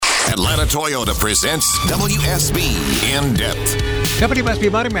Atlanta Toyota presents WSB In Depth.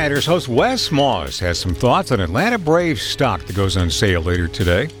 WSB Money Matters host Wes Moss has some thoughts on Atlanta Braves stock that goes on sale later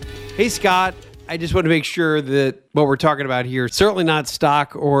today. Hey, Scott. I just want to make sure that what we're talking about here is certainly not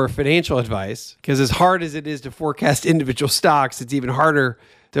stock or financial advice, because as hard as it is to forecast individual stocks, it's even harder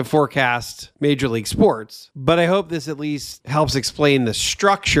to forecast Major League Sports. But I hope this at least helps explain the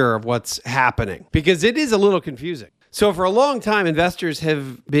structure of what's happening, because it is a little confusing. So for a long time, investors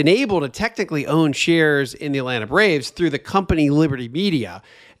have been able to technically own shares in the Atlanta Braves through the company Liberty Media,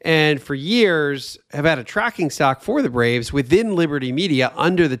 and for years have had a tracking stock for the Braves within Liberty Media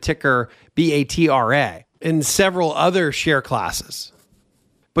under the ticker BATRA and several other share classes.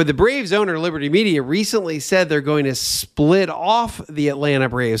 But the Braves owner, Liberty Media, recently said they're going to split off the Atlanta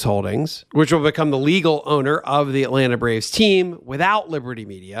Braves holdings, which will become the legal owner of the Atlanta Braves team without Liberty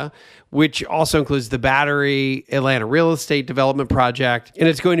Media, which also includes the Battery Atlanta Real Estate Development Project, and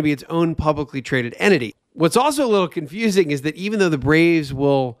it's going to be its own publicly traded entity. What's also a little confusing is that even though the Braves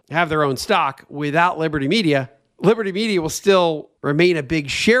will have their own stock without Liberty Media will still remain a big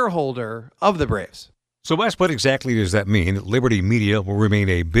shareholder of the Braves. So, Wes, what exactly does that mean that Liberty Media will remain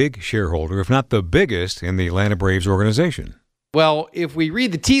a big shareholder, if not the biggest, in the Atlanta Braves organization? Well, if we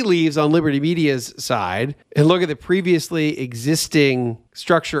read the tea leaves on Liberty Media's side and look at the previously existing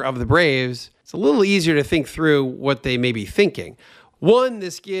structure of the Braves, it's a little easier to think through what they may be thinking. One,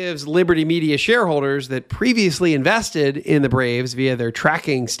 this gives Liberty Media shareholders that previously invested in the Braves via their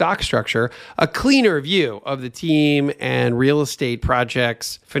tracking stock structure a cleaner view of the team and real estate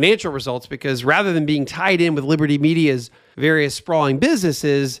projects' financial results, because rather than being tied in with Liberty Media's various sprawling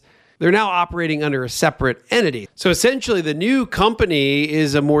businesses, they're now operating under a separate entity. So essentially, the new company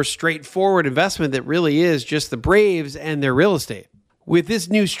is a more straightforward investment that really is just the Braves and their real estate. With this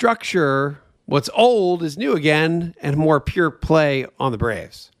new structure, what's old is new again and more pure play on the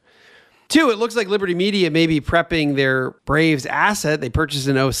Braves. Two, it looks like Liberty Media may be prepping their Braves asset they purchased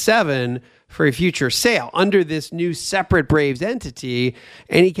in 2007 for a future sale. Under this new separate Braves entity,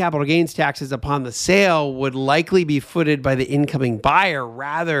 any capital gains taxes upon the sale would likely be footed by the incoming buyer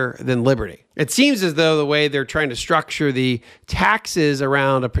rather than Liberty. It seems as though the way they're trying to structure the taxes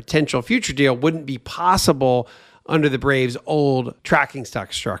around a potential future deal wouldn't be possible under the Braves' old tracking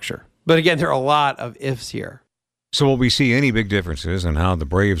stock structure. But again, there are a lot of ifs here. So will we see any big differences in how the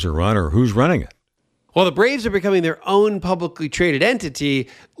Braves are run or who's running it? Well, the Braves are becoming their own publicly traded entity.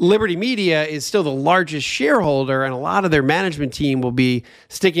 Liberty Media is still the largest shareholder, and a lot of their management team will be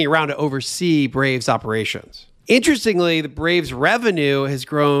sticking around to oversee Braves operations. Interestingly, the Braves' revenue has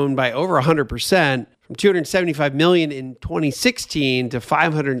grown by over 100%, from $275 million in 2016 to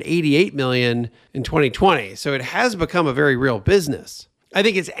 $588 million in 2020. So it has become a very real business. I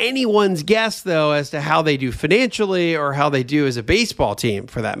think it's anyone's guess, though, as to how they do financially or how they do as a baseball team,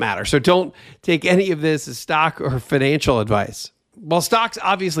 for that matter. So don't take any of this as stock or financial advice. While stocks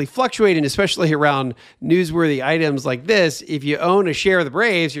obviously fluctuate, and especially around newsworthy items like this, if you own a share of the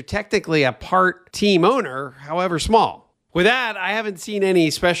Braves, you're technically a part team owner, however small. With that, I haven't seen any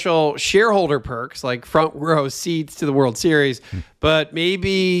special shareholder perks like front row seats to the World Series, but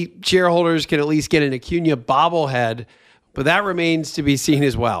maybe shareholders can at least get an Acuna bobblehead. But that remains to be seen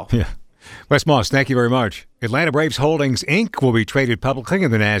as well. Yeah. Wes Moss, thank you very much. Atlanta Braves Holdings, Inc. will be traded publicly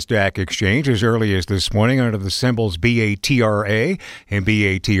in the NASDAQ exchange as early as this morning under the symbols BATRA and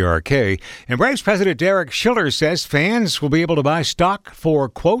BATRK. And Braves President Derek Schiller says fans will be able to buy stock for,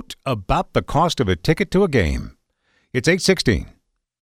 quote, about the cost of a ticket to a game. It's 8:16.